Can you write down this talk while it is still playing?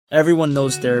Everyone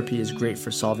knows therapy is great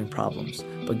for solving problems,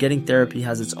 but getting therapy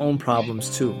has its own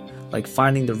problems too, like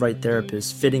finding the right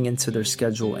therapist, fitting into their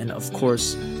schedule, and of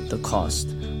course, the cost.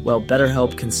 Well,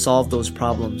 BetterHelp can solve those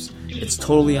problems. It's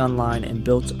totally online and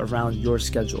built around your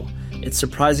schedule. It's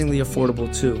surprisingly affordable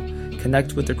too.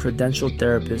 Connect with a credentialed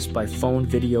therapist by phone,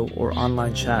 video, or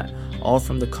online chat, all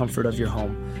from the comfort of your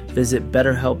home. Visit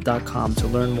BetterHelp.com to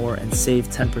learn more and save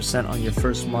 10% on your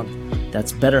first month.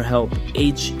 That's BetterHelp,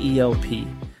 H-E-L-P.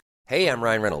 Hey, I'm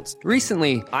Ryan Reynolds.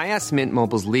 Recently, I asked Mint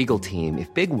Mobile's legal team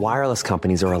if big wireless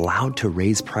companies are allowed to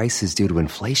raise prices due to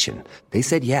inflation. They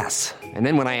said yes. And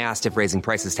then when I asked if raising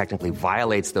prices technically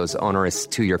violates those onerous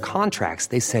two-year contracts,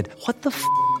 they said, "What the f***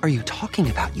 are you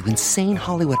talking about, you insane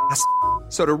Hollywood ass?"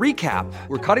 So to recap,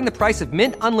 we're cutting the price of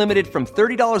Mint Unlimited from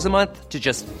 $30 a month to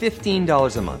just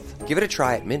 $15 a month. Give it a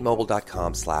try at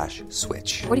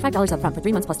mintmobile.com/switch. $45 up front for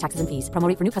 3 months plus taxes and fees. Promo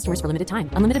rate for new customers for limited time.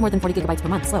 Unlimited more than 40 gigabytes per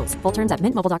month. Slows full terms at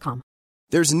mintmobile.com.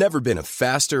 There's never been a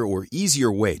faster or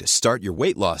easier way to start your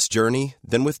weight loss journey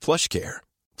than with PlushCare.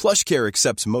 PlushCare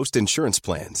accepts most insurance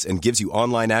plans and gives you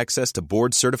online access to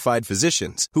board-certified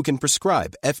physicians who can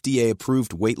prescribe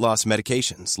FDA-approved weight loss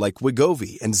medications like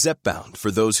Wegovy and Zepbound for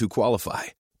those who qualify.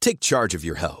 Take charge of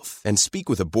your health and speak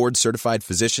with a board-certified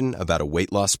physician about a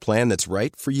weight loss plan that's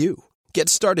right for you. Get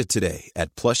started today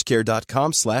at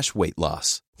plushcare.com/weight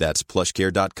loss. That's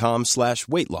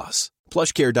plushcare.com/weight loss.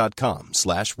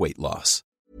 plushcare.com/weight loss.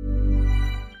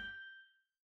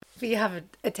 You have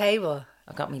a table.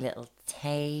 I've got my little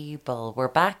table. We're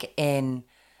back in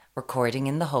recording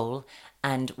in the hole,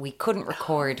 and we couldn't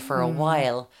record for a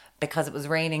while because it was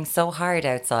raining so hard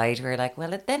outside. We were like,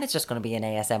 well, then it's just going to be an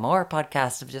ASMR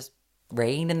podcast of just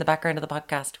rain in the background of the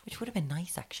podcast, which would have been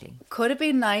nice, actually. Could have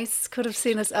been nice. Could have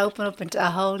seen us open up into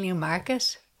a whole new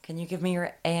market. Can you give me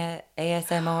your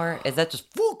ASMR? Is that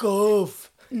just fuck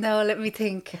off? No, let me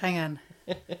think. Hang on.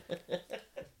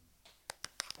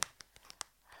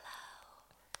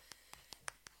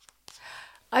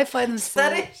 I find them so... Is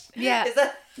that it? Yeah.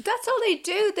 That's all they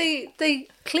do. They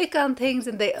click on things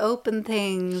and they open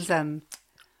things, and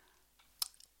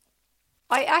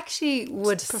I actually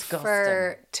would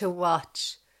prefer to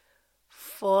watch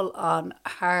full-on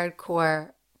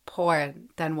hardcore porn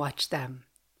than watch them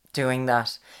doing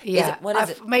that. Yeah. What is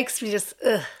it? Makes me just...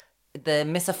 Ugh. The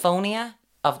misophonia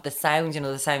of the sound,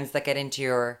 the sounds that get into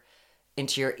your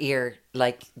ear,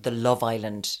 like the Love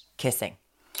Island kissing.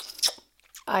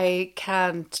 I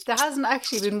can't. There hasn't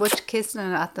actually been much kissing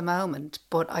at the moment,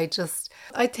 but I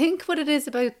think what it is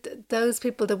about those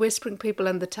people, the whispering people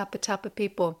and the tappa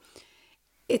people,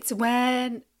 it's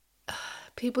when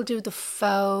people do the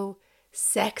faux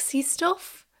sexy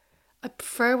stuff. I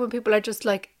prefer when people are just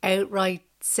like outright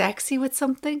sexy with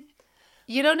something.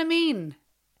 You know what I mean?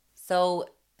 So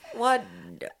what,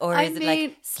 or is it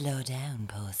like, slow down,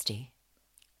 Posty?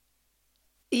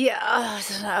 Yeah, I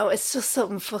don't know. It's just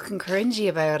something fucking cringy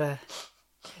about it.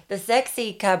 The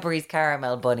sexy Cadbury's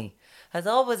caramel bunny has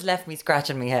always left me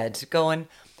scratching my head, going,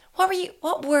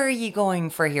 what were you going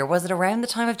for here? Was it around the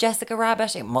time of Jessica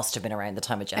Rabbit? It must have been around the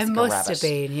time of Jessica Rabbit. It must have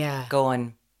been, yeah.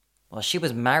 Going, well, she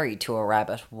was married to a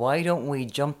rabbit. Why don't we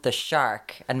jump the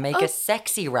shark and make a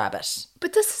sexy rabbit?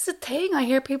 But this is the thing. I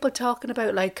hear people talking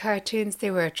about like cartoons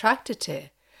they were attracted to.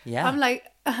 Yeah. I'm like,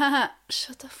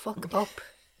 shut the fuck up.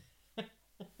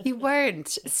 You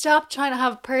weren't. Stop trying to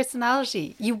have a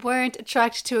personality. You weren't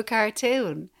attracted to a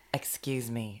cartoon. Excuse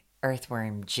me.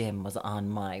 Earthworm Jim was on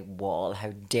my wall.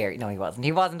 How dare you? No, he wasn't.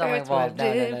 He wasn't on my wall.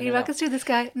 No. You reckon to this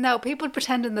guy? No, people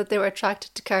pretending that they were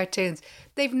attracted to cartoons.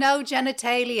 They've no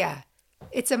genitalia.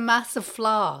 It's a massive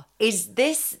flaw. Is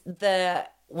this the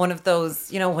one of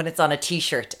those, when it's on a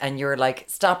t-shirt and you're like,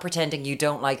 stop pretending you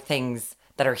don't like things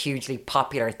that are hugely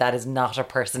popular. That is not a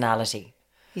personality.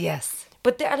 Yes.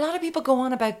 But a lot of people go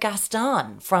on about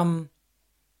Gaston from...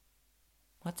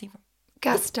 What's he from?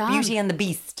 Gaston. Beauty and the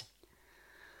Beast.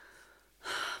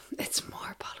 It's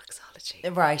more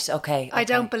bollocksology. Right, okay.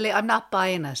 I'm not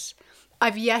buying it.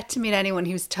 I've yet to meet anyone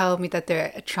who's told me that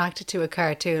they're attracted to a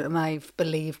cartoon and I've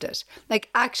believed it. Like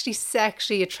actually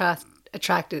sexually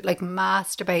attracted, like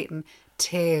masturbating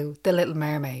to The Little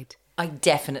Mermaid. I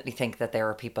definitely think that there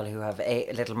are people who have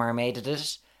a Little Mermaided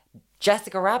it.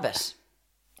 Jessica Rabbit.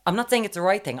 I'm not saying it's the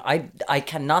right thing. I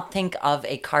cannot think of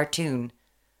a cartoon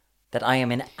that I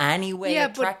am in any way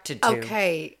attracted to.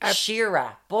 Okay.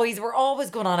 She-Ra. Boys were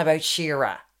always going on about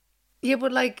She-Ra. Yeah,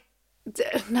 but like,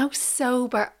 no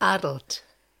sober adult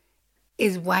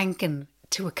is wanking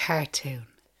to a cartoon.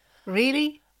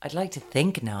 Really? I'd like to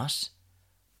think not.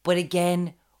 But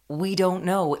again, we don't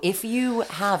know. If you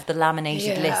have the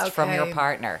laminated list from your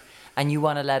partner and you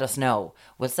want to let us know,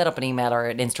 we'll set up an email or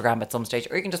an Instagram at some stage,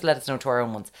 or you can just let us know to our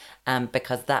own ones,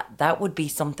 because that would be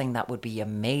something that would be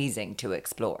amazing to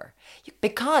explore.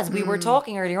 Because we were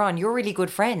talking earlier on, your really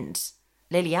good friend,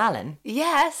 Lily Allen.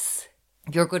 Yes.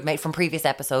 Your good mate from previous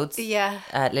episodes. Yeah.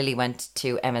 Lily went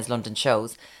to Emma's London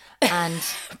shows. And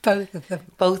Both of them.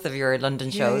 Both of your London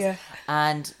shows. Yeah.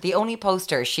 And the only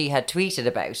poster she had tweeted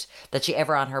about that she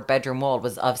ever on her bedroom wall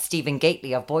was of Stephen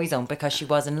Gately of Boyzone, because she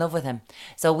was in love with him.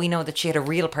 So we know that she had a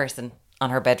real person on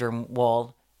her bedroom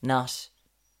wall, not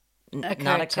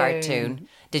a cartoon.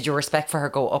 Did your respect for her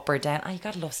go up or down? Oh, you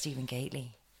gotta love Stephen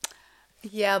Gately.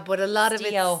 Yeah, but a lot of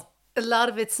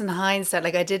it's in hindsight.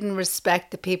 Like, I didn't respect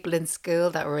the people in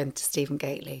school that were into Stephen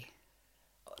Gately.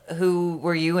 Who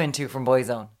were you into from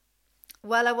Boyzone?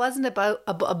 Well, I wasn't about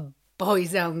a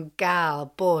Boyzone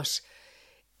gal, but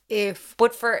it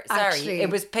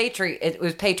was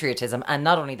patriotism, and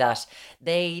not only that,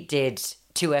 they did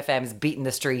 2FM's Beating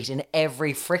the Street in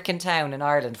every frickin' town in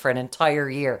Ireland for an entire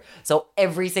year. So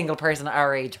every single person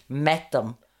our age met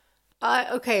them.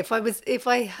 Okay, if I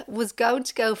was going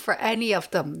to go for any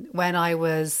of them when I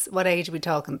was, what age are we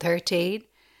talking? 13?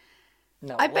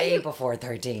 No, way before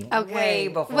 13. Okay. Way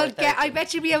before 13. Well, I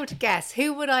bet you'd be able to guess.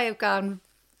 Who would I have gone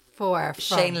for?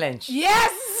 Shane Lynch.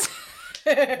 Yes!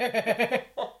 100%.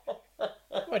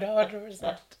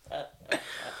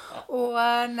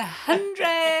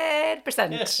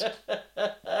 100%.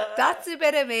 That's a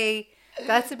bit of me.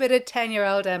 That's a bit of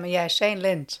 10-year-old Emma. Yeah, Shane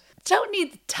Lynch.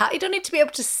 You don't need to be able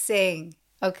to sing,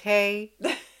 okay?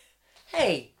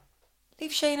 Hey,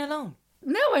 leave Shane alone.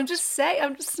 No, I'm just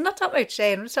not talking about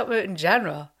Shane. I'm just talking about in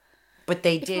general. But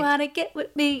they if did. You want to get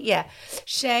with me? Yeah.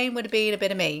 Shane would have been a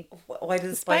bit of me. Why did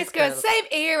the Spice Girls?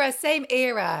 Same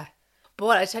era.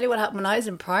 But I tell you what happened when I was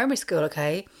in primary school,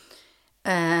 okay?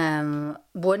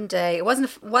 One day, I wasn't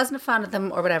a fan of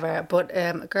them or whatever, but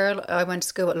a girl I went to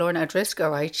school with, Lorna O'Driscoll,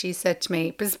 right? She said to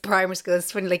me, this is primary school,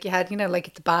 it's funny, like you had,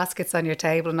 like the baskets on your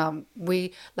table, and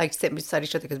we liked sitting beside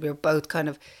each other because we were both kind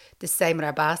of the same with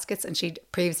our baskets, and she'd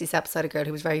previously sat beside a girl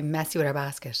who was very messy with her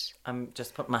basket. I'm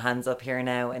just putting my hands up here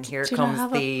now, and here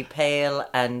comes the pale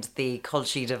and the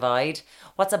culture divide.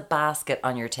 What's a basket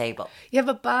on your table? You have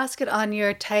a basket on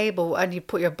your table and you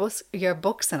put your books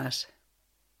in it.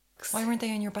 Why weren't they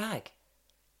in your bag?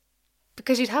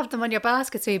 Because you'd have them on your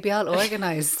basket, so you'd be all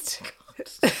organised.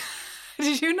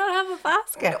 Did you not have a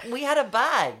basket? We had a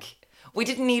bag. We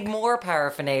didn't need more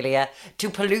paraphernalia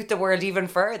to pollute the world even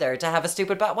further to have a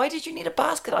stupid bag. Why did you need a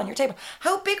basket on your table?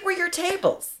 How big were your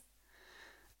tables?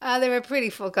 They were pretty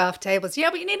fuck off tables.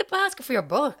 Yeah, but you need a basket for your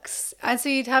books. And so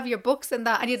you'd have your books in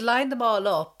that, and you'd line them all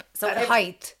up at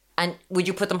height. And would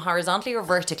you put them horizontally or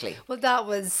vertically? Well, that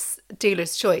was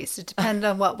dealer's choice. It depended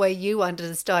on what way you wanted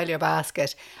to style your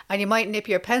basket. And you might nip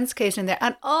your pencil case in there.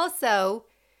 And also,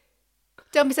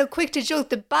 don't be so quick to joke,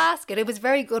 the basket, it was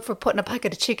very good for putting a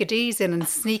packet of chickadees in and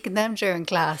sneaking them during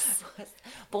class.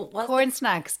 But corn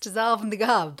snacks, dissolving the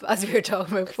gob, as we were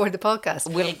talking about before the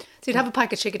podcast. So you'd have a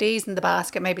packet of chickadees in the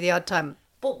basket, maybe the odd time.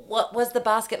 But what was the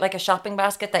basket, like a shopping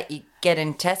basket that you get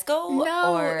in Tesco?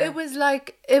 No, it was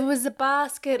a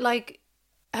basket like,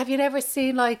 have you never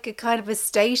seen like a kind of a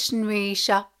stationery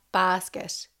shop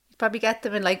basket? You'd probably get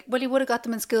them in you would have got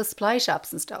them in school supply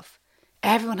shops and stuff.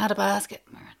 Everyone had a basket.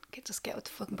 Just get with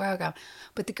the fucking program.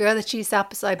 But the girl that she sat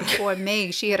beside before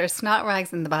me, she had her snot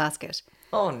rags in the basket.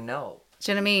 Oh no.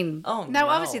 Do you know what I mean? Oh no. Now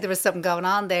obviously there was something going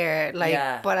on there,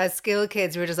 but as school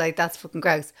kids we were just like, that's fucking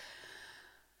gross.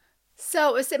 So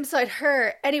I was sitting beside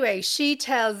her. Anyway, she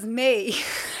tells me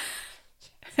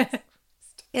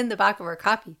in the back of her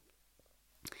copy,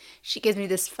 she gives me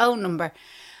this phone number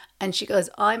and she goes,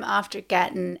 I'm after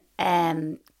getting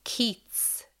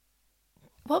Keith's.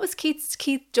 What was Keith's?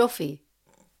 Keith Duffy.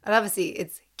 And obviously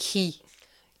it's Key.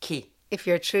 If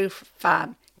you're a true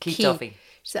fan. Keith Duffy.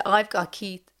 She said, I've got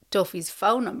Keith Duffy's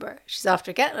phone number. She's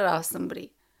after getting it off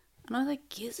somebody. And I was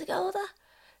like, years ago that?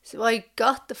 So I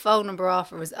got the phone number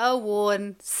off. It was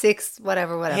 016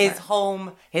 whatever. His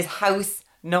house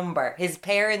number, his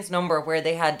parents' number where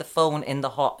they had the phone in the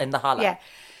holler. Yeah.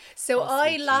 So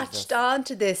I latched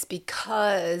onto this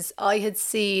because I had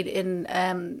seen in,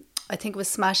 I think it was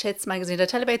Smash Hits magazine. Did I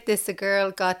tell you about this? A girl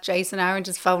got Jason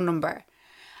Orange's phone number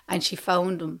and she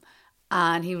phoned him.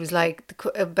 And he was like,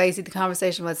 basically the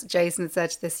conversation was, Jason had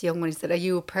said to this young one, he said, are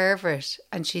you a pervert?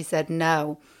 And she said,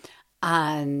 no.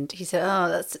 And he said,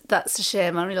 oh, that's a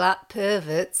shame. Only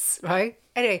perverts, right?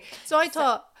 Anyway, so I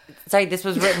thought... Sorry, this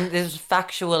was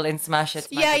factual in Smash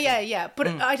Hits magazine. Yeah. But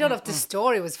I don't know if the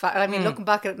story was factual. I mean, looking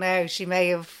back at it now, she may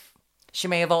have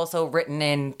also written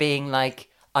in being like,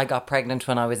 I got pregnant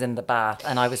when I was in the bath,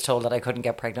 and I was told that I couldn't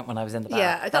get pregnant when I was in the bath.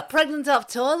 Yeah, I got pregnant off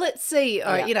toilet seat,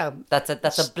 or, That's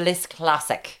a Bliss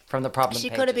classic from the problem She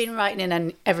pages. could have been writing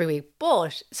in every week.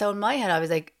 But, so in my head, I was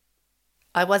like,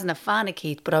 I wasn't a fan of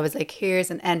Keith, but I was like,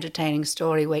 here's an entertaining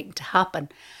story waiting to happen.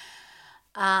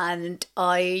 And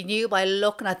I knew by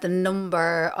looking at the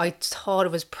number, I thought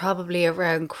it was probably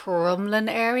around Crumlin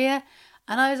area.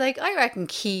 And I was like, I reckon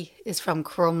Keith is from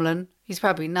Crumlin. He's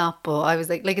probably not, but I was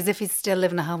like as if he's still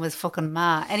living at home with his fucking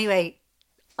ma. Anyway,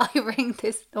 I ring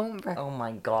this number. Oh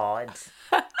my God.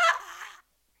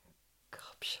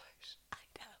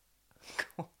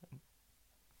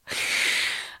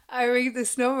 I ring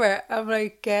this number. I'm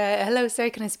like, hello, sir,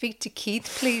 can I speak to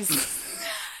Keith, please?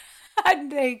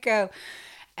 And they go,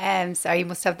 sorry, you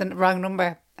must have the wrong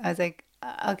number. I was like,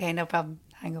 okay, no problem.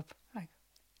 Hang up. I go,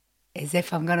 as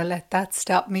if I'm going to let that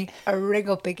stop me. I ring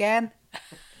up again.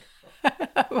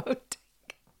 I won't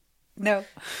take no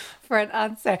for an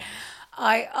answer.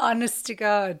 I, honest to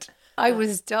God, I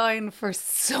was dying for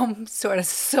some sort of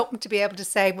something to be able to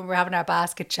say when we're having our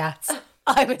basket chats.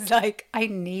 I was like, I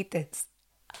need this.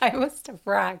 I must have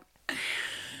rang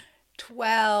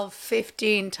 12,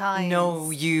 15 times.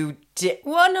 No, you did.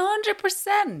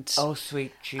 100%. Oh,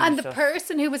 sweet Jesus. And the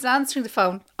person who was answering the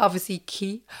phone, obviously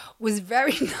Key, was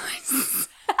very nice.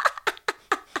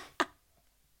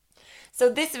 So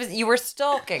this was, you were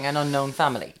stalking an unknown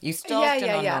family. You stalked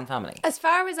an unknown family. As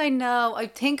far as I know, I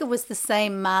think it was the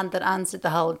same man that answered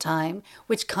the whole time,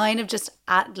 which kind of just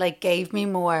gave me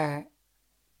more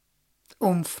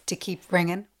oomph to keep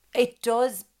ringing. It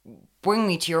does bring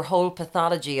me to your whole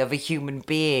pathology of a human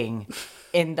being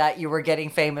in that you were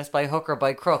getting famous by hook or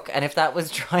by crook. And if that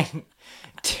was trying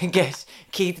to get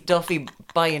Keith Duffy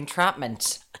by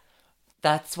entrapment,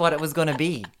 that's what it was going to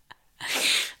be.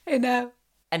 I know.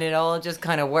 And it all just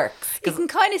kind of works. You can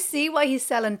kind of see why he's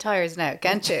selling tyres now,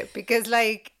 can't you? Because,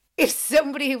 if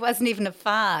somebody who wasn't even a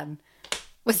fan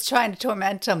was trying to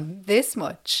torment him this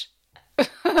much.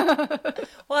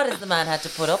 What has the man had to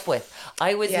put up with?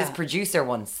 I was his producer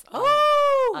once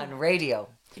on radio.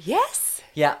 Yes.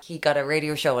 Yeah. He got a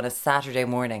radio show on a Saturday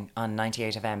morning on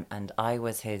 98 FM and I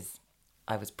was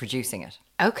producing it.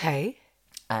 Okay.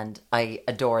 And I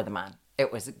adore the man.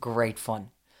 It was great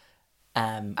fun.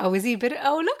 Was he a bit?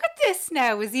 Look at this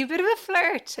now. Was he a bit of a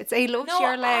flirt? I'd say he loves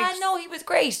your legs. No, he was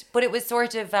great. But it was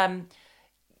sort of.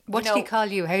 What did he call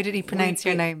you? How did he pronounce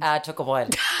your name? Took a while.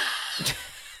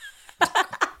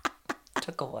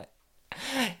 Took a while.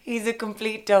 He's a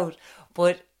complete dote.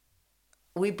 But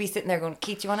we'd be sitting there going,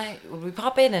 Keith, would we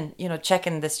pop in and, check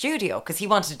in the studio? Because he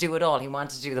wanted to do it all. He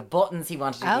wanted to do the buttons. He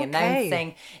wanted to do the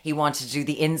announcing. He wanted to do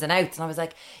the ins and outs. And I was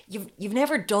like, you've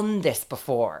never done this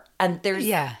before. And there's...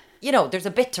 Yeah. There's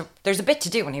a bit to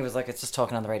do. And he was like, it's just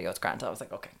talking on the radio. It's grand. I was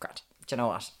like, okay, grand. Do you know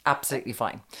what? Absolutely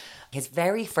fine. His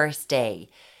very first day,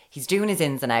 he's doing his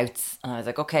ins and outs. And I was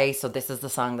like, okay, so this is the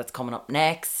song that's coming up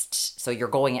next. So you're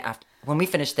going after, when we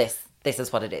finish this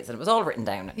is what it is. And it was all written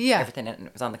down and everything. And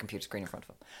it was on the computer screen in front of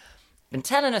him. Been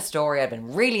telling a story. I've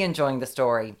been really enjoying the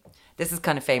story. This is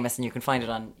kind of famous and you can find it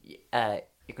on,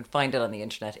 the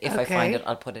internet. If I find it,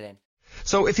 I'll put it in.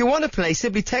 So if you want to play,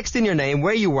 simply text in your name,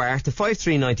 where you are, to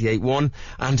 53981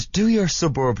 and do your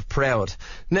suburb proud.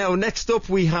 Now, next up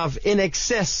we have In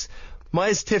Excess,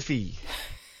 My Stiffy.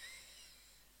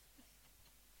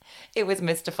 It was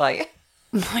Mystify.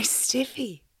 My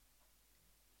Stiffy.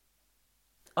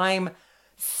 I'm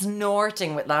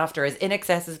snorting with laughter as In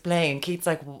Excess is playing. Keith's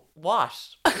like,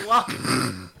 what?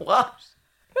 What?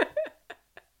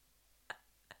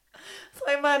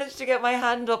 I managed to get my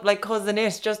hand up like Cousin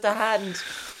It, just a hand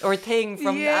or thing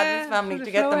from the Adams family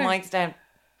to get the mics down.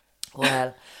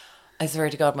 Well, I swear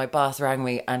to God, my boss rang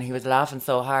me and he was laughing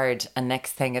so hard. And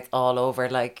next thing, it's all over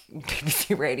like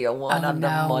BBC Radio 1 on the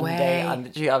Monday.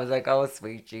 I was like, oh,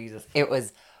 sweet Jesus. It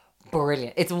was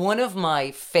brilliant. It's one of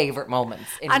my favourite moments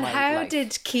in my life. And how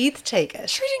did Keith take it?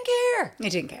 Sure, he didn't care. He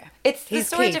didn't care.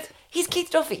 He's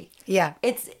Keith Duffy. Yeah.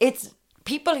 It's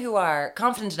people who are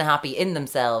confident and happy in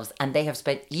themselves and they have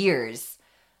spent years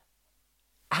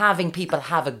having people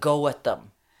have a go at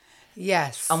them.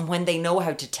 Yes. And when they know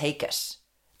how to take it.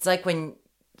 It's like when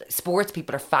sports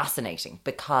people are fascinating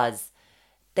because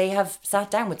they have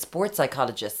sat down with sports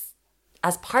psychologists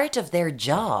as part of their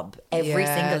job every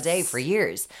single day for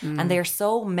years. And they're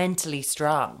so mentally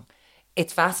strong.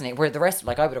 It's fascinating. Where the rest,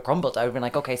 I would have crumbled. I would have been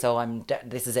like, okay, so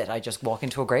this is it. I just walk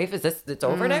into a grave. It's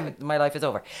over now? My life is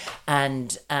over.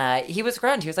 And he was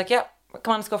grand. He was like, yeah,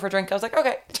 come on, let's go for a drink. I was like,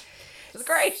 okay. It was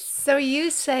great. So are you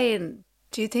saying,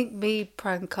 do you think me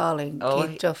prank calling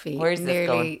Keith Duffy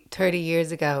nearly 30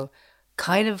 years ago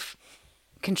kind of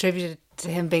contributed to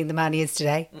him being the man he is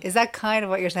today. Is that kind of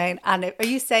what you're saying? And are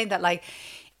you saying that, like,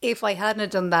 if I hadn't have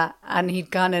done that and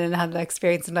he'd gone in and had an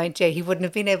experience in 98, he wouldn't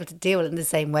have been able to deal with it in the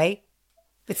same way?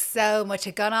 With so much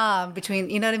had gone on between,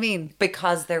 you know what I mean?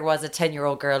 Because there was a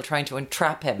 10-year-old girl trying to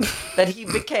entrap him, that he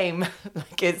became,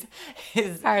 like,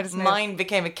 his mind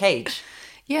became a cage.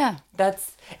 Yeah.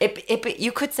 That's it.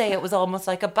 You could say it was almost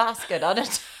like a basket on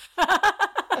it.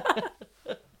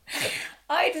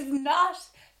 I did not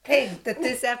think that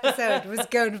this episode was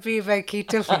going to be about Keith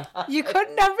Duffy. You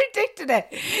couldn't have predicted it.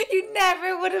 You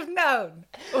never would have known,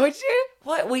 would you?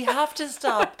 What? We have to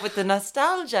stop with the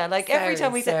nostalgia. Like, every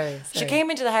time we said, she came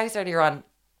into the house earlier on,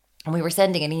 and we were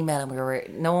sending an email,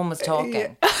 and no one was talking.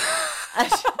 Yeah.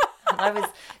 And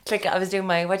I was doing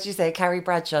my, what did you say, Carrie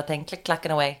Bradshaw thing,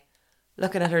 click-clacking away,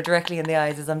 looking at her directly in the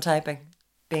eyes as I'm typing,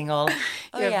 being all,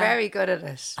 You're very good at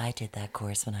it. I did that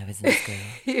course when I was in school.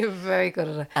 You're very good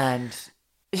at it. And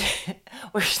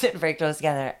we're sitting very close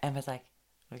together. Emma's like,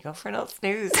 we go for an old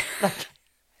snooze. Like,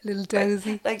 little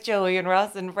dozy. Like Joey and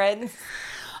Ross and Friends.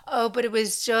 Oh, but it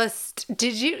was just,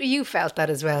 you felt that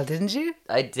as well, didn't you?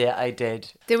 I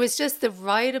did. There was just the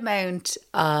right amount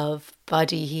of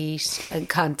body heat and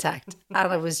contact.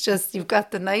 And it was just, you've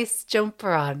got the nice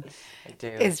jumper on. I do.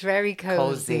 It's very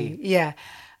cozy. Yeah.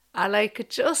 And I could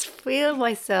just feel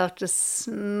myself just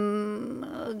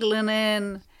snuggling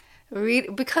in. Really,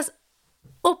 because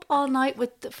up all night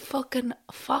with the fucking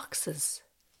foxes.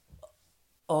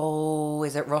 Oh,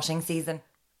 is it rutting season?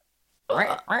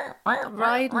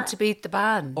 Riding to beat the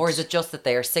band. Or is it just that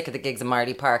they are sick of the gigs in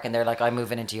Marley Park and they're like, I'm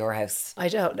moving into your house? I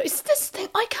don't know. It's this thing.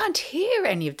 I can't hear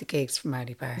any of the gigs from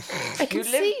Marley Park. I can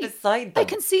live beside them. I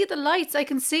can see the lights. I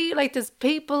can see, like, there's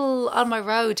people on my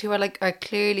road who are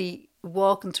clearly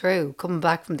walking through, coming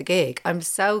back from the gig. I'm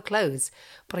so close,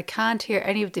 but I can't hear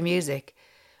any of the music.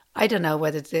 I don't know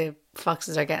whether the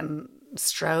foxes are getting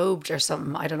strobed or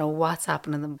something. I don't know what's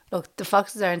happening to them. Look, the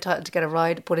foxes are entitled to get a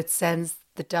ride, but it sends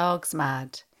the dogs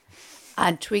mad.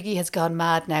 And Twiggy has gone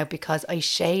mad now because I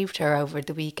shaved her over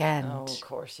the weekend. Oh, of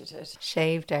course you did.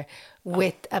 Shaved her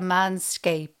with a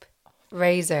Manscaped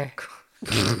razor.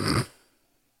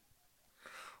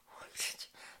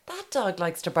 That dog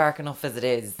likes to bark enough as it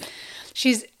is.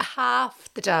 She's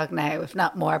half the dog now, if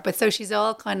not more. But so she's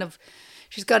all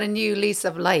she's got a new lease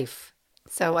of life.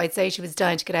 So I'd say she was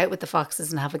dying to get out with the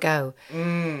foxes and have a go.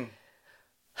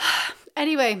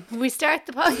 Anyway, we start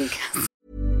the podcast.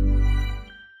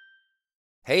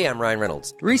 Hey, I'm Ryan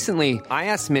Reynolds. Recently, I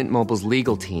asked Mint Mobile's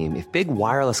legal team if big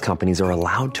wireless companies are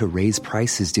allowed to raise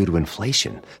prices due to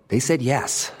inflation. They said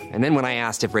yes. And then when I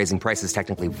asked if raising prices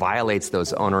technically violates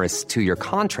those onerous 2-year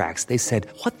contracts, they said,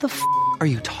 "What the f*** are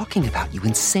you talking about, you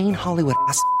insane Hollywood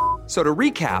ass?" So to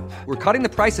recap, we're cutting the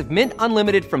price of Mint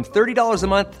Unlimited from $30 a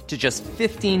month to just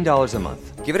 $15 a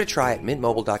month. Give it a try at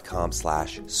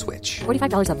mintmobile.com/switch.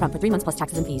 $45 up front for 3 months plus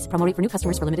taxes and fees. Promo rate for new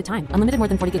customers for limited time. Unlimited more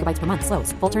than 40 gigabytes per month.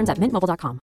 Slows full terms at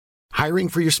mintmobile.com. Hiring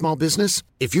for your small business?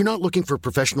 If you're not looking for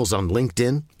professionals on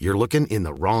LinkedIn, you're looking in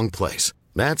the wrong place.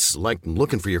 That's like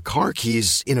looking for your car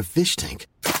keys in a fish tank.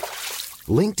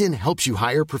 LinkedIn helps you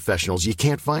hire professionals you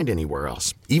can't find anywhere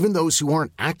else, even those who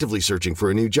aren't actively searching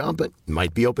for a new job but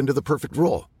might be open to the perfect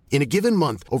role. In a given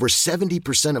month, over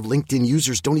 70% of LinkedIn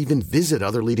users don't even visit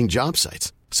other leading job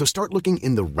sites. So start looking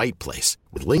in the right place.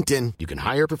 With LinkedIn, you can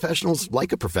hire professionals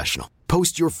like a professional.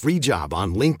 Post your free job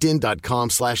on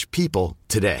linkedin.com/people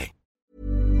today.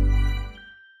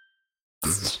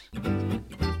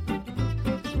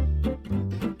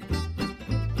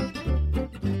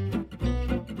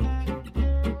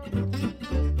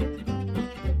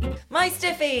 My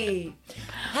Stiffy!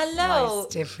 Hello! My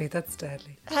Stiffy, that's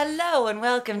deadly. Hello and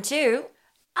welcome to...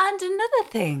 And another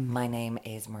thing. My name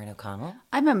is Maureen O'Connell.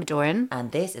 I'm Emma Doran.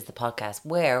 And this is the podcast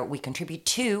where we contribute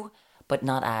to, but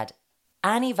not add,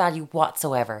 any value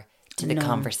whatsoever to the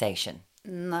conversation.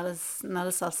 Not a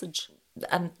sausage.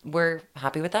 And we're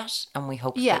happy with that, and we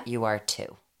hope that you are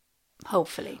too.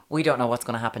 Hopefully. We don't know what's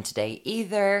going to happen today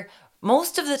either.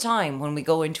 Most of the time when we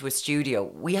go into a studio,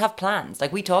 we have plans.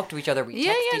 Like, we talk to each other, we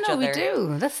text each other. We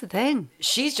do. That's the thing.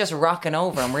 She's just rocking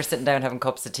over and we're sitting down having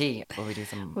cups of tea. Well, we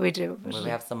do. We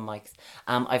have some mics.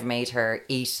 I've made her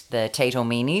eat the Taytos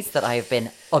meanies that I've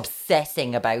been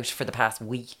obsessing about for the past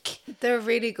week. They're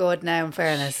really good now, in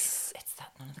fairness. It's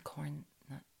that none of the corn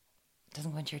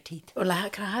doesn't go into your teeth. Well,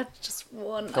 can I have just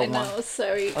one? Go on.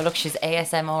 Sorry. Oh, look, she's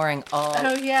ASMRing all.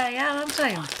 Oh, yeah, long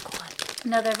time. Go on.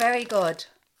 No, they're very good.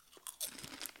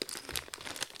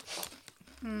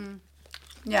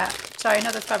 Yeah. Sorry,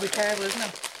 no, that's probably terrible, isn't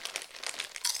it?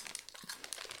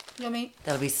 Yummy.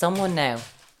 There'll be someone now,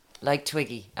 like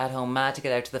Twiggy, at home, mad to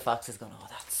get out to the foxes, going, "Oh,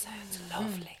 that sounds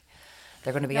lovely."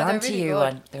 They're going to be No, they're on to really you good.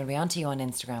 on. They're going to be on to you on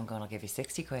Instagram. Going, I'll give you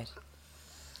 60 quid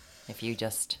if you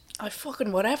just. I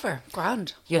fucking whatever.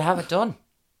 Grand. You'll have it done.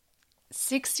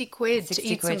 60 quid 60 to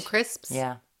eat quid. some crisps.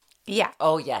 Yeah. Yeah.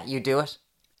 Oh yeah, you do it.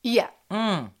 Yeah.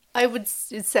 I would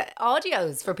say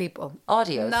audios for people.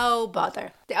 Audios. No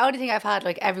bother. The only thing I've had,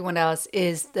 like everyone else,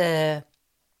 is the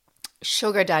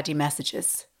sugar daddy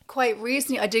messages. Quite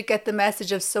recently, I did get the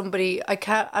message of somebody,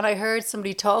 and I heard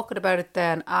somebody talking about it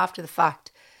then after the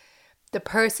fact. The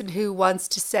person who wants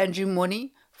to send you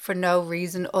money for no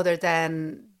reason other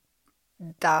than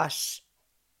that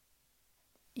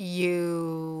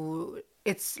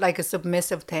it's like a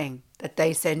submissive thing that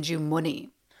they send you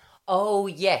money. Oh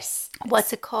yes.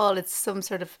 What's it called? It's some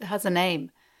sort of, it has a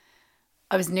name.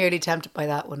 I was nearly tempted by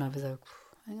that one. I was like,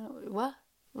 what?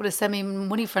 Would it send me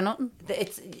money for nothing?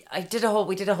 We did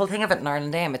a whole thing of it in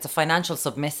Ireland AM. It's a financial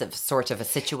submissive sort of a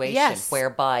situation Yes.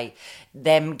 whereby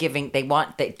them giving, they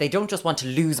don't just want to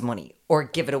lose money or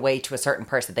give it away to a certain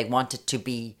person. They want it to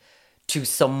be to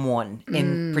someone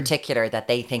in particular that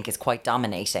they think is quite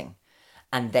dominating.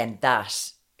 And then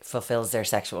that fulfills their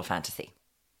sexual fantasy.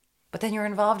 But then you're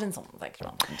involved in something like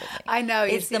wrong. I know.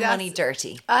 Is the money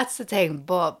dirty? That's the thing,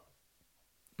 but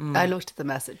I looked at the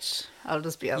message. I'll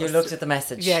just be honest. You looked at the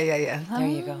message. Yeah. There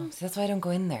you go. See, that's why I don't go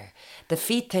in there. The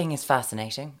feet thing is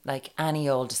fascinating. Like any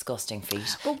old disgusting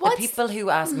feet. But the what's- people who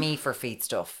ask me for feet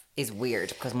stuff is weird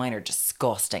because mine are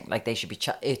disgusting. Like they should be.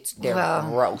 They're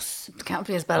gross. It can't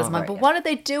be as bad as mine. right, But yeah. what are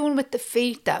they doing with the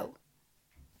feet, though?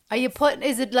 Are you putting?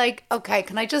 Is it like, okay?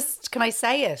 Can I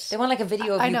say it? They want like a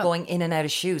video of I you know. going in and out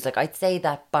of shoes. Like I'd say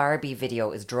that Barbie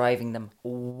video is driving them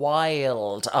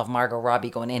wild of Margot Robbie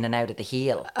going in and out of the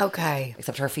heel. Okay,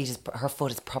 Except her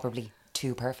foot is probably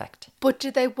too perfect. but do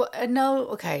they? No.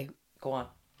 Okay, Go on.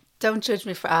 don't judge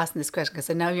me for asking this question because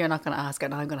I know you're not going to ask it,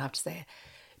 and I'm going to have to say it.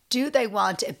 Do they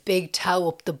want a big toe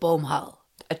up the bum hole?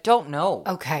 I don't know.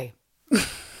 Okay.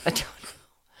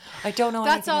 I don't know.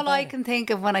 That's anything all about I it. can think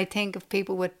of when I think of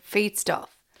people with feet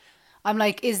stuff. I'm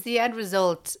like, is the end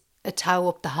result a toe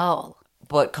up the hole?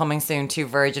 But coming soon to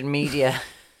Virgin Media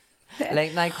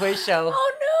late night quiz show.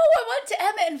 Oh no, I want to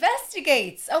Emma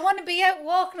Investigates. I want to be out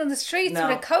walking on the streets No.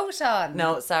 with a coat on.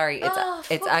 No, sorry. It's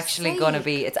fuck's actually going to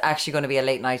sake. be a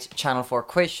late night Channel 4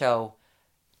 quiz show.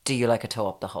 Do you like a toe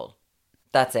up the hole?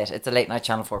 That's it. It's a late night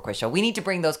Channel 4 quiz show. We need to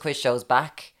bring those quiz shows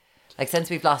back. Like since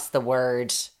we've lost the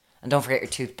word. And don't forget your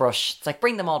toothbrush. It's like,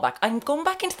 bring them all back. I'm going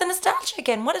back into the nostalgia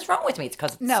again. What is wrong with me? It's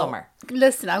because it's No. summer.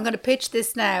 Listen, I'm going to pitch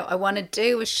this now. I want to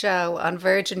do a show on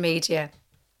Virgin Media.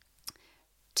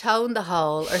 Tone the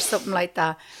Hole or something like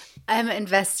that. Emma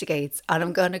Investigates. And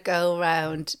I'm going to go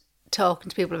around talking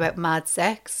to people about mad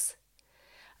sex.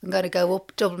 I'm going to go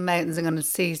up Dublin Mountains. I'm going to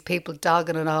see people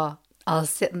dogging and all. I'll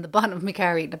sit in the bottom of my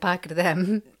car eating a packet of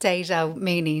them Taytos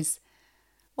minis.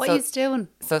 What are you doing?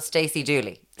 So Stacey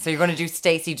Dooley. So you're going to do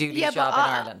Stacey Dooley's job in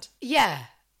Ireland. Yeah.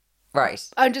 Right.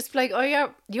 I'm just like,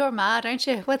 oh, you're mad, aren't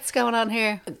you? What's going on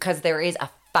here? Because there is a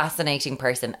fascinating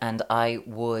person, and I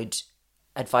would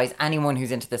advise anyone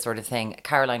who's into this sort of thing.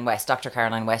 Caroline West, Dr.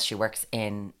 Caroline West, she works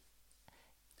in,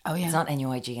 Oh, yeah. it's not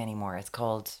NUIG anymore, it's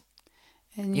called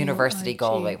University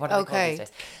Galway. What are they called these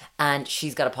days? And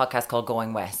she's got a podcast called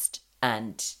Going West,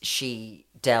 and she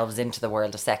delves into the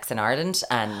world of sex in Ireland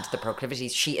and the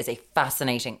proclivities. She is a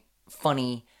fascinating,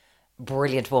 funny,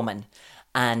 brilliant woman,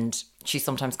 and she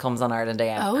sometimes comes on Ireland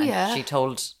AM. Oh, and yeah.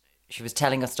 she was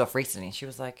telling us stuff recently. She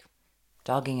was like,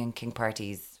 dogging and king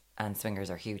parties and swingers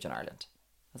are huge in Ireland.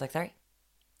 I was like, sorry?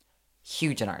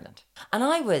 Huge in Ireland. And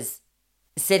I was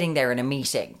sitting there in a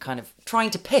meeting kind of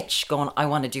trying to pitch, going, I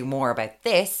want to do more about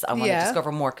this. I want to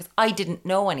discover more because I didn't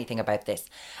know anything about this.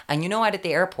 And out at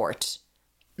the airport,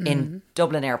 in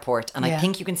Dublin Airport, and I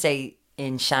think you can say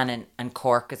in Shannon and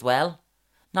Cork as well.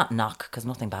 Not Knock, because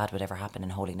nothing bad would ever happen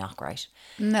in Holy Knock, right?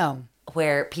 No.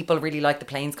 Where people really like the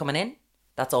planes coming in.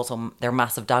 That's also their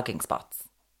massive dogging spots.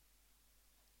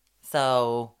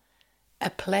 So, A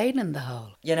plane in the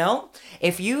hole.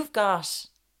 if you've got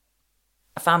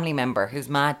a family member who's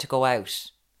mad to go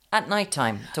out at night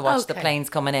time to watch the Okay. planes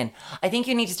coming in, I think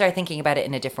you need to start thinking about it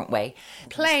in a different way.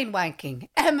 Plane wanking.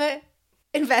 Emma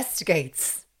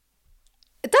Investigates.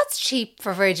 That's cheap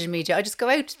for Virgin Media. I just go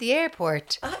out to the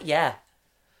airport. Yeah.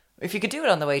 If you could do it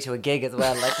on the way to a gig as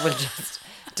well, like we'll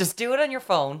just do it on your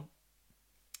phone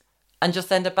and just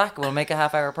send it back. We'll make a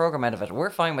half-hour program out of it.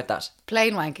 We're fine with that.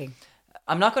 Plane wanking.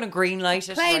 I'm not going to green light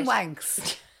it. Plane right?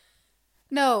 wanks.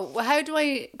 No, well, how do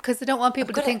I... Because I don't want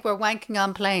people to think we're wanking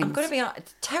on planes. I'm going to be honest,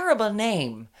 it's a terrible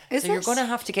name. Is so you're it? going to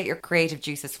have to get your creative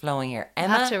juices flowing here. I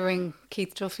Emma, have to ring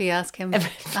Keith Duffy, ask him. I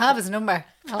have his number.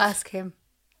 I'll ask him.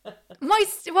 What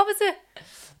was it?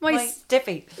 my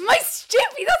stiffy. My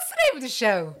Stiffy. That's the name of the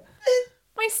show.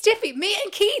 My stiffy, me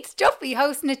and Keith Duffy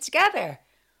hosting it together.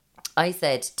 I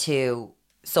said to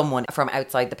someone from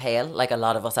outside the pale, like a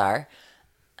lot of us are,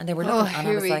 and they were looking, and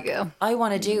I was like, I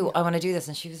want to do this.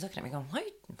 And she was looking at me going,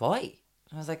 why?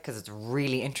 And I was like, because it's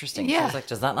really interesting. Yeah. She was like,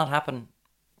 does that not happen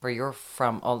where you're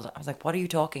from? I was like, what are you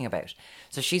talking about?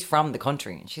 So she's from the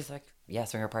country, and she's like, yeah,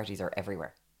 swinger parties are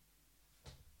everywhere.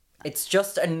 It's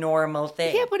just a normal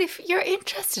thing. Yeah, but if you're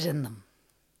interested in them.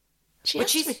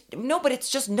 But it's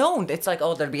just known. It's like,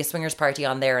 oh, there'll be a swingers party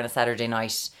on there on a Saturday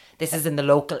night. This is in the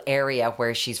local area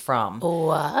where she's from.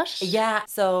 What? Yeah.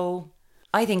 So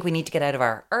I think we need to get out of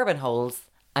our urban holes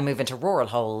and move into rural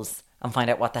holes and find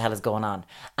out what the hell is going on.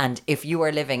 And if you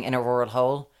are living in a rural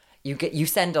hole, you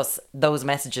send us those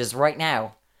messages right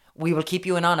now. We will keep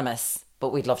you anonymous,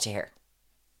 but we'd love to hear.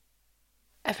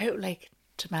 About like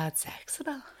to mad sex and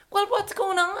all. Well, what's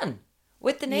going on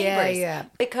with the neighbours? Yeah.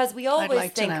 Because we I'd always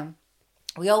like think... to know.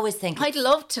 We always think... I'd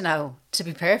love to know, to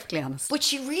be perfectly honest. But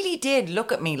she really did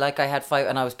look at me like I had 5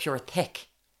 and I was pure thick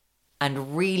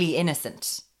and really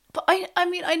innocent. But I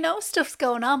mean, I know stuff's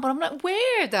going on, but I'm like,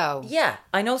 where though? Yeah,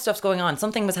 I know stuff's going on.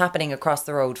 Something was happening across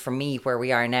the road from me where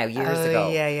we are now years ago.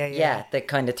 Yeah. Yeah, the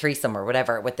kind of threesome or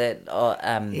whatever with the...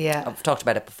 I've talked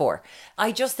about it before.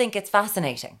 I just think it's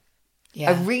fascinating.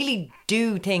 Yeah. I really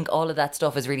do think all of that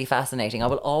stuff is really fascinating. I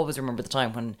will always remember the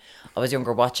time when I was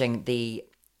younger watching the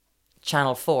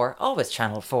Channel 4, always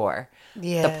Channel 4,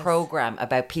 the programme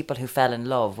about people who fell in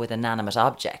love with inanimate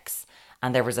objects.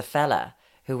 And there was a fella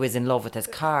who was in love with his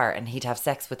car and he'd have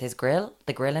sex with his grill,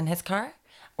 the grill in his car,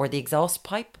 or the exhaust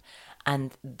pipe.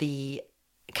 And the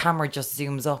camera just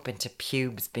zooms up into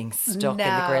pubes being stuck in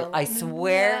the grill. I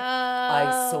swear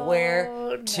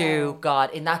to God,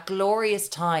 in that glorious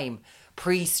time,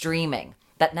 pre-streaming,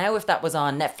 that now if that was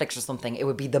on Netflix or something, it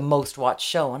would be the most watched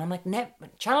show. And I'm like,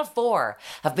 Channel 4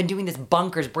 have been doing this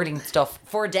bonkers, brilliant stuff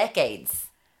for decades.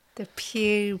 The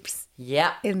pubes.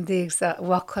 Yeah. In the exact...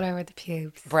 What colour were the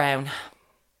pubes? Brown.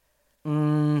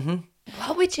 Mm-hmm.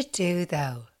 What would you do,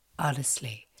 though,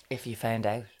 honestly? If you found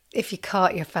out. If you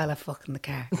caught your fella fucking the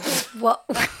car. What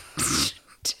would you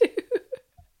do?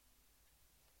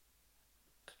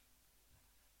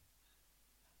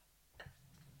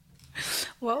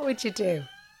 What would you do?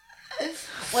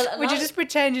 Well, would you just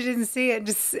pretend you didn't see it and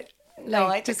just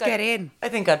get in? I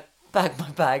think I'd pack my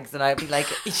bags and I'd be like,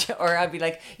 or I'd be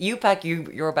like, you pack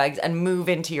your bags and move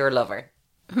into your lover.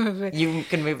 You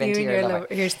can move into your lover.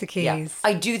 Here's the keys. Yeah.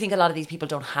 I do think a lot of these people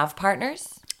don't have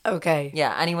partners. Okay.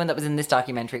 Yeah, anyone that was in this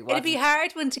documentary It'd be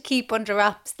hard one to keep under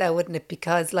wraps though, wouldn't it?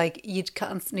 Because like you'd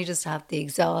constantly just have the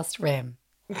exhaust rim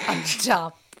on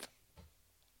top.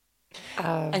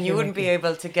 And you wouldn't be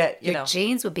able to get, your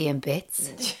jeans would be in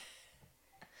bits.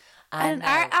 and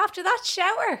after that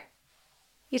shower,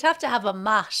 you'd have to have a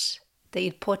mat that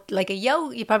you'd put, like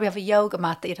you'd probably have a yoga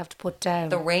mat that you'd have to put down.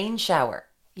 The rain shower.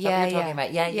 Yeah, what you're talking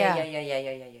about.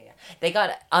 Yeah. They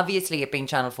got, obviously it being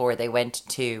Channel 4, they went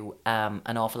to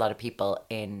an awful lot of people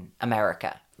in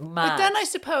America. Mad. But then I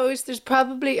suppose there's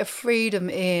probably a freedom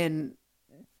in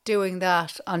doing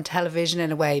that on television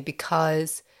in a way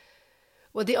because...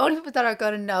 Well, the only people that are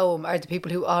going to know him are the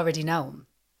people who already know him.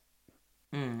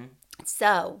 Mm.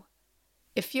 So,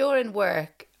 if you're in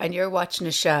work and you're watching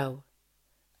a show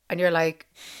and you're like,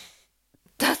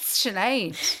 that's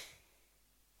Sinead,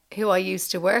 who I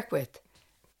used to work with,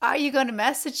 are you going to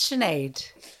message Sinead?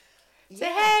 Yeah.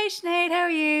 Say, hey, Sinead, how are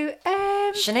you?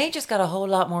 Sinead just got a whole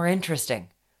lot more interesting.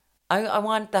 I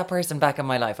want that person back in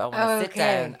my life. I want to sit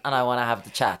down and I want to have the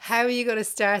chat. How are you going to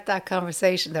start that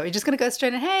conversation though? You're just going to go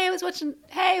straight in, hey, I was watching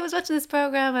this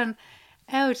program and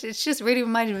it's just really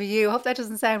reminded me of you. I hope that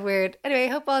doesn't sound weird. Anyway, I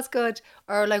hope all's good.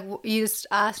 Or like you just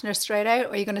asking her straight out,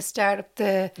 or are you going to start up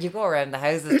the... You go around the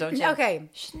houses, don't you? Okay.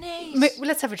 Sinead.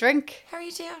 Let's have a drink. How are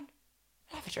you doing?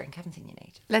 Have a drink. I haven't seen you in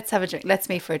ages. Let's have a drink. Let's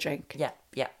meet for a drink. Yeah.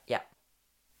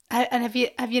 And have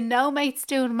you no mates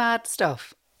doing mad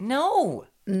stuff? No.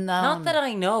 Not that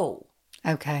I know.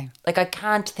 Okay. Like, I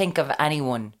can't think of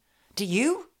anyone. Do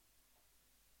you?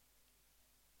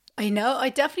 I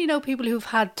definitely know people who've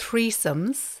had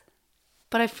threesomes,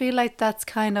 but I feel like that's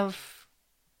kind of...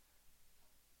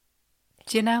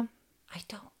 Do you know? I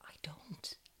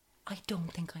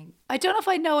don't think I... I don't know if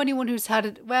I know anyone who's had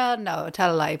it... Well, no,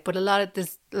 tell a lie, but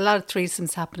there's a lot of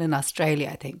threesomes happen in Australia,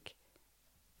 I think.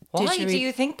 Why do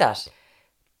you think that?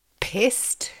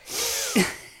 Pissed.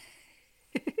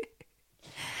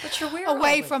 But you're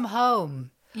away from home,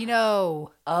 you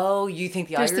know. Oh, you think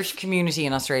the Irish community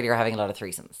in Australia are having a lot of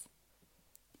threesomes?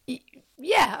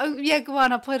 Yeah, go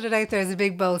on, I'll put it out there as a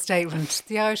big bold statement.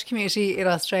 The Irish community in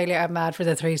Australia are mad for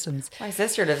the threesomes. My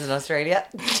sister lives in Australia.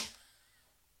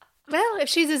 Well, if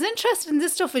she's as interested in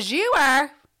this stuff as you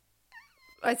are,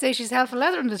 I'd say she's hell for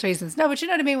leather in the threesomes. No, but you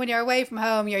know what I mean? When you're away from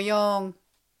home, you're young.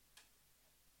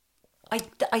 I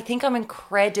think I'm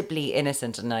incredibly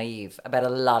innocent and naive about a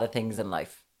lot of things in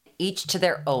life. Each to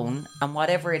their own, and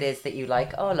whatever it is that you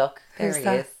like. Oh, look, there he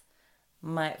is.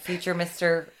 My future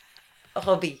Mr.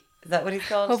 Hubby. Is that what he's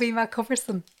called? Hubby Matt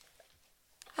Coverson.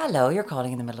 Hello, you're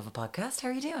calling in the middle of a podcast. How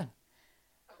are you doing?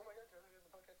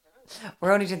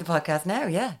 We're only doing the podcast now,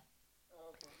 yeah.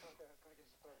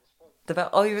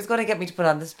 He was going to get me to put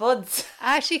on the spuds.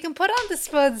 She can put on the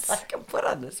spuds. I can put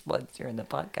on the spuds during the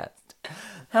podcast.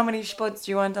 How many spuds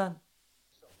do you want on?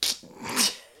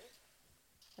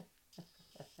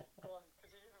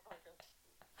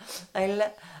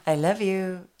 I love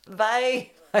you.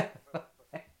 Bye.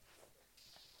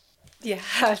 You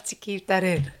have to keep that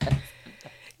in.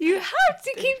 You have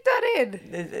to keep that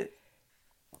in.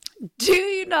 Do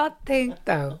you not think,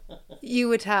 though, you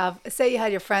would have, say you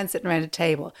had your friends sitting around a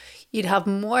table, you'd have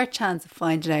more chance of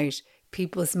finding out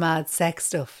people's mad sex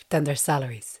stuff than their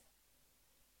salaries?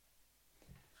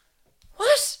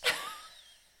 What?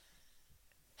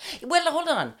 Well, hold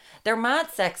on. Their mad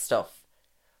sex stuff.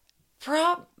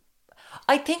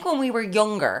 I think when we were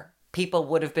younger, people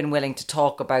would have been willing to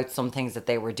talk about some things that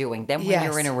they were doing. Then when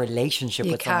you're in a relationship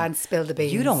with someone, you can't spill the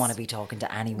beans. You don't want to be talking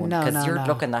to anyone because you're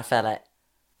looking that fella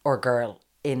or girl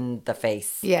in the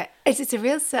face. Yeah, it's a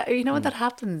real you know when that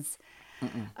happens?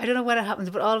 I don't know when it happens,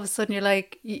 but all of a sudden you're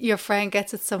like, your friend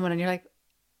gets with someone and you're like,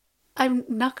 I'm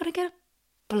not going to get a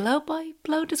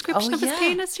blow-by-blow description of his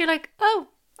penis. You're like, oh,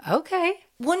 okay.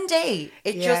 One day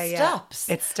it just stops.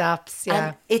 It stops, yeah.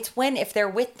 And it's when, if they're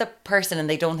with the person and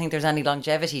they don't think there's any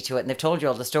longevity to it and they've told you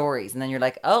all the stories and then you're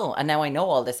like, oh, and now I know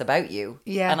all this about you.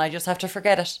 Yeah. And I just have to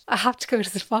forget it. I have to go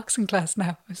to the boxing class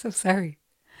now. I'm so sorry.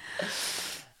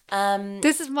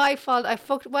 This is my fault.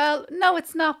 Well, no,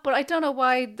 it's not, but I don't know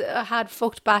why I had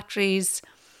fucked batteries.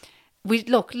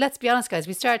 Look, let's be honest, guys.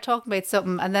 We started talking about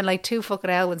something and then like 2 fucking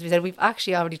hours we said, we've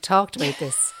actually already talked about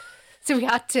this. So we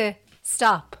had to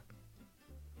stop.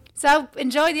 So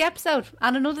enjoy the episode.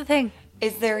 And another thing.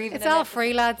 Is there even It's all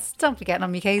free, lads. Don't be getting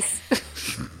on my case.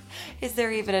 Is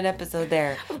there even an episode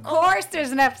there? Of course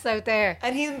there's an episode there.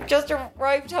 And he's just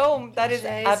arrived home. That is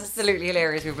absolutely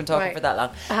hilarious. We've been talking for that long.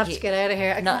 I have to get out of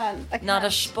here. I can't. Not a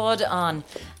spud on.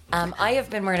 I have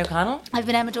been Maureen O'Connell. I've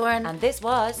been Emma Doran. And this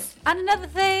was... And another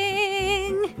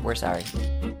thing. We're sorry.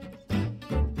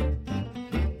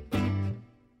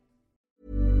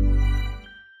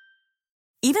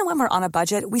 Even when we're on a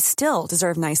budget, we still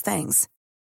deserve nice things.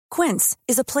 Quince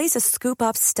is a place to scoop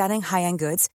up stunning high-end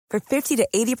goods for 50 to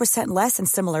 80% less than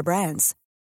similar brands.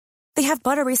 They have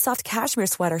buttery soft cashmere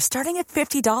sweaters starting at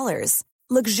 $50,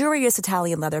 luxurious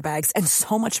Italian leather bags, and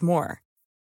so much more.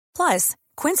 Plus,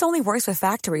 Quince only works with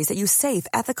factories that use safe,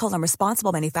 ethical, and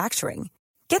responsible manufacturing.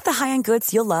 Get the high-end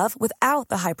goods you'll love without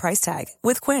the high price tag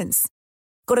with Quince.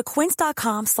 Go to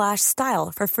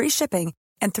quince.com/style for free shipping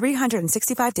and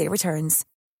 365-day returns.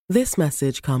 This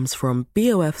message comes from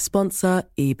BOF sponsor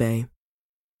eBay.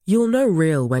 You'll know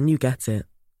real when you get it.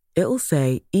 It'll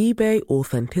say eBay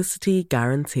Authenticity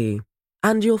Guarantee.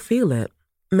 And you'll feel it.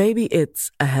 Maybe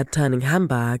it's a head-turning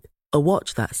handbag, a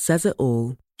watch that says it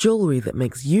all, jewelry that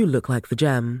makes you look like the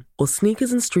gem, or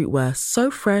sneakers and streetwear so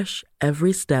fresh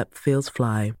every step feels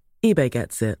fly. eBay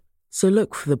gets it. So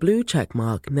look for the blue check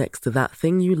mark next to that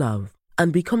thing you love.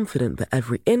 And be confident that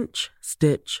every inch,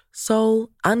 stitch, sole,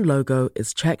 and logo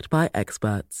is checked by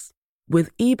experts. With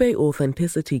eBay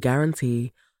Authenticity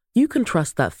Guarantee, you can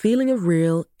trust that feeling of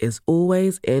real is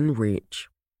always in reach.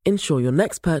 Ensure your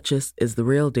next purchase is the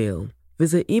real deal.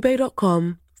 Visit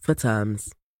ebay.com for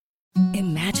terms.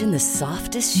 Imagine the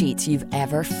softest sheets you've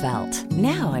ever felt.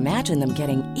 Now imagine them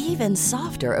getting even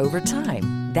softer over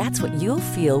time. That's what you'll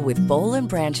feel with Boll &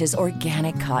 Branch's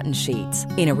organic cotton sheets.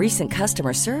 In a recent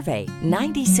customer survey,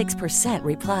 96%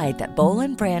 replied that Boll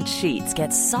 & Branch sheets get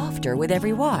softer with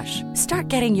every wash. Start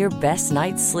getting your best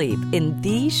night's sleep in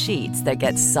these sheets that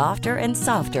get softer and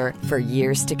softer for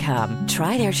years to come.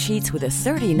 Try their sheets with a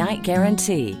 30-night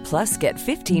guarantee. Plus, get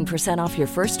 15% off your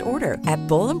first order at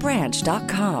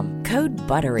bollandbranch.com. Code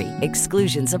BUTTERY.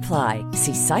 Exclusions apply.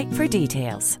 See site for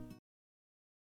details.